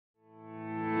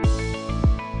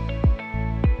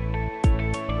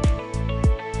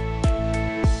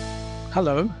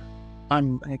Hello,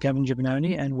 I'm Gavin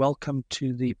Giovannoni, and welcome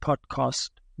to the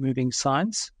podcast Moving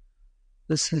Science.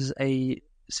 This is a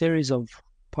series of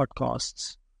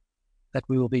podcasts that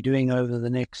we will be doing over the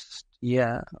next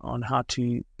year on how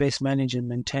to best manage and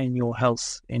maintain your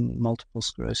health in multiple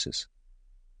sclerosis.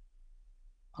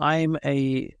 I'm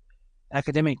an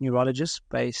academic neurologist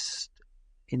based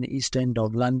in the East End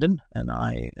of London, and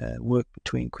I work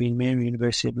between Queen Mary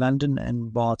University of London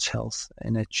and Barts Health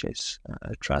NHS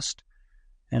Trust.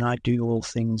 And I do all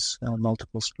things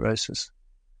multiple sclerosis.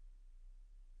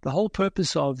 The whole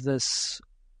purpose of this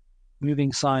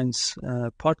Moving Science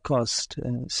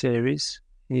podcast series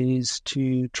is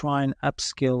to try and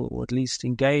upskill or at least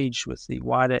engage with the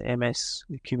wider MS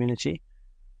community.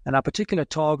 And our particular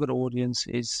target audience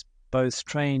is both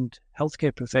trained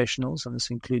healthcare professionals, and this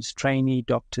includes trainee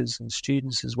doctors and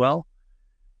students as well,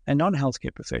 and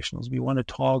non-healthcare professionals. We want to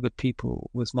target people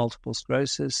with multiple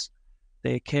sclerosis,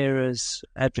 their carers,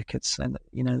 advocates, and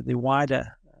the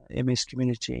wider MS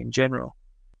community in general.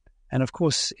 And of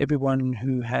course, everyone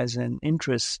who has an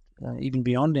interest, even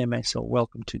beyond MS, are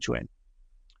welcome to join.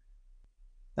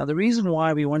 Now, the reason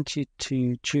why we want you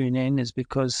to tune in is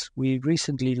because we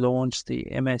recently launched the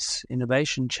MS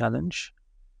Innovation Challenge.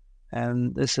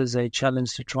 And this is a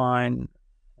challenge to try and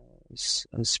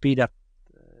speed up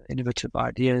innovative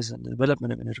ideas and the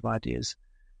development of innovative ideas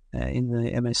in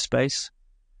the MS space.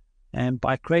 And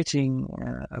by creating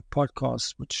a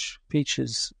podcast which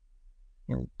features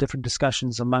different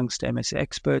discussions amongst MS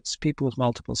experts, people with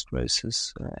multiple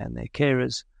sclerosis and their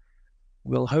carers,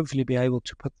 we'll hopefully be able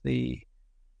to put the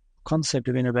concept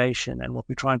of innovation and what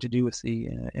we're trying to do with the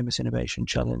MS Innovation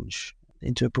Challenge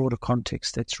into a broader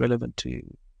context that's relevant to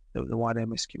the wider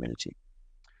MS community.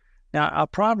 Now, our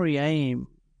primary aim,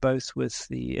 both with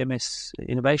the MS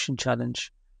Innovation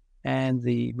Challenge and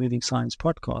the Moving Science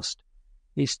podcast,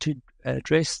 is to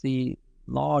address the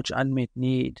large unmet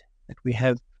need that we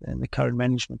have in the current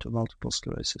management of multiple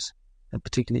sclerosis, and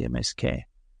particularly MS care.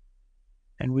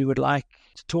 And we would like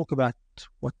to talk about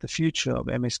what the future of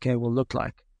MS care will look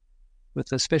like,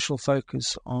 with a special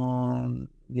focus on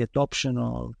the adoption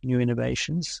of new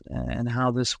innovations and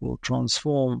how this will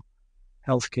transform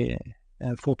healthcare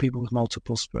for people with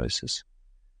multiple sclerosis.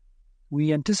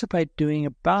 We anticipate doing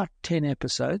about 10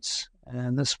 episodes,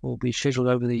 and this will be scheduled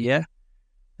over the year.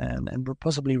 And will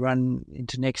possibly run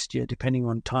into next year, depending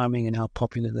on timing and how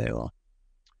popular they are.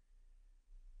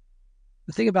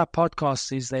 The thing about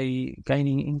podcasts is they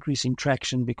gaining increasing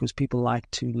traction because people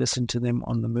like to listen to them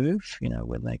on the move,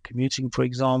 when they're commuting, for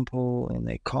example, in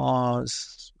their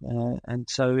cars. And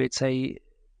so it's a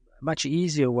much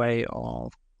easier way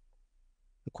of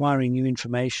acquiring new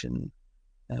information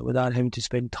without having to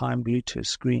spend time glued to a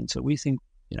screen. So we think,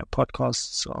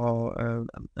 podcasts are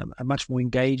a much more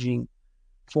engaging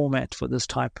format for this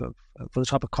type of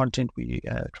content we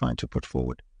are trying to put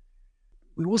forward.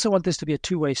 We also want this to be a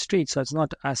two-way street, so it's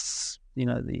not us,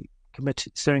 the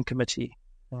steering committee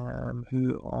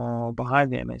who are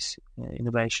behind the MS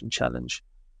Innovation Challenge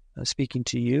speaking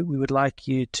to you. We would like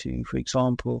you to, for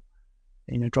example,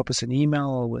 drop us an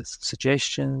email with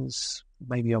suggestions,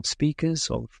 maybe of speakers,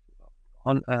 of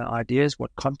ideas,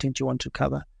 what content you want to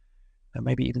cover.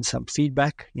 Maybe even some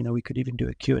feedback. We could even do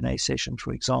a Q&A session,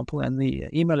 for example. And the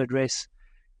email address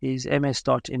is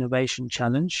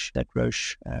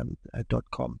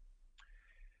ms.innovationchallenge@roche.com.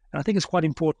 And I think it's quite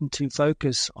important to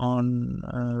focus on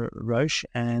Roche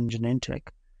and Genentech,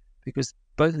 because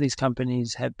both of these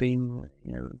companies have been,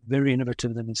 very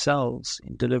innovative themselves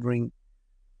in delivering,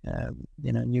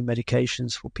 new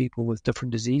medications for people with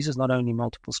different diseases, not only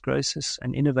multiple sclerosis,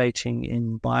 and innovating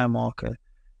in biomarker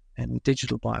and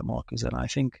digital biomarkers. And I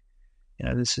think,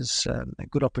 this is a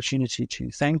good opportunity to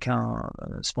thank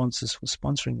our sponsors for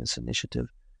sponsoring this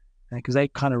initiative, because they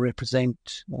kind of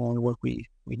represent what we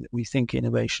think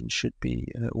innovation should be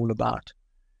all about.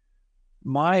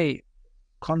 My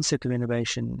concept of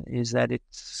innovation is that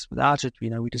without it, we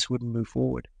just wouldn't move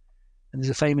forward. And there's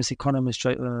a famous economist,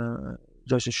 Joseph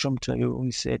Schumpeter, who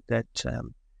always said that,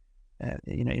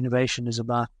 innovation is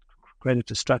about creative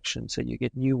destruction. So you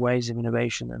get new ways of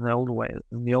innovation, and the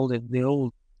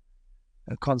old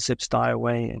concepts die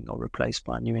away and are replaced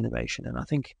by new innovation. And I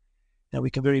think we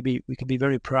can be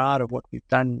very proud of what we've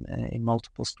done in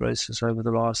multiple sclerosis over the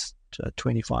last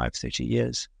 25, 30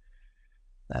 years,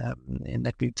 in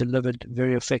that we've delivered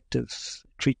very effective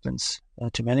treatments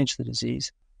to manage the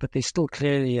disease. But there's still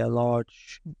clearly a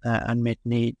large unmet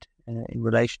need in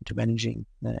relation to managing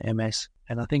MS.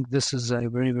 And I think this is a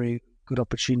very, very good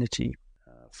opportunity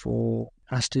for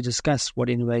us to discuss what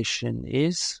innovation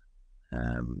is,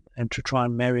 and to try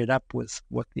and marry it up with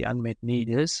what the unmet need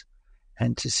is,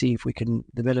 and to see if we can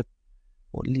develop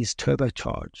or at least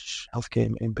turbocharge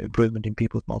healthcare improvement in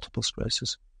people with multiple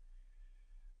sclerosis.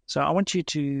 So I want you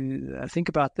to think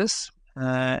about this,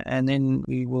 and then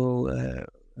we will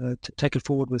take it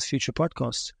forward with future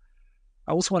podcasts.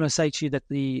 I also want to say to you that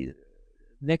the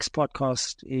next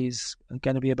podcast is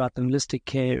going to be about the holistic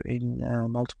care in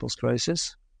multiple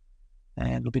sclerosis.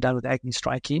 And it'll be done with Agni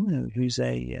Strikin, who's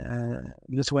a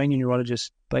Lithuanian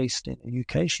neurologist based in the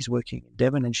UK. She's working in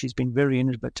Devon, and she's been very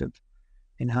innovative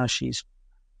in how she's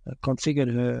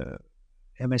configured her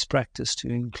MS practice to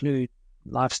include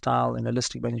lifestyle and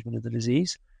holistic management of the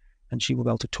disease. And she will be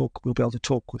able to talk. We'll be able to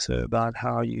talk with her about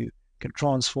how you can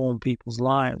transform people's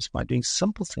lives by doing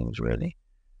simple things, really,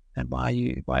 and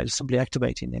by simply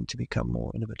activating them to become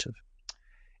more innovative.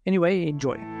 Anyway,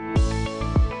 enjoy.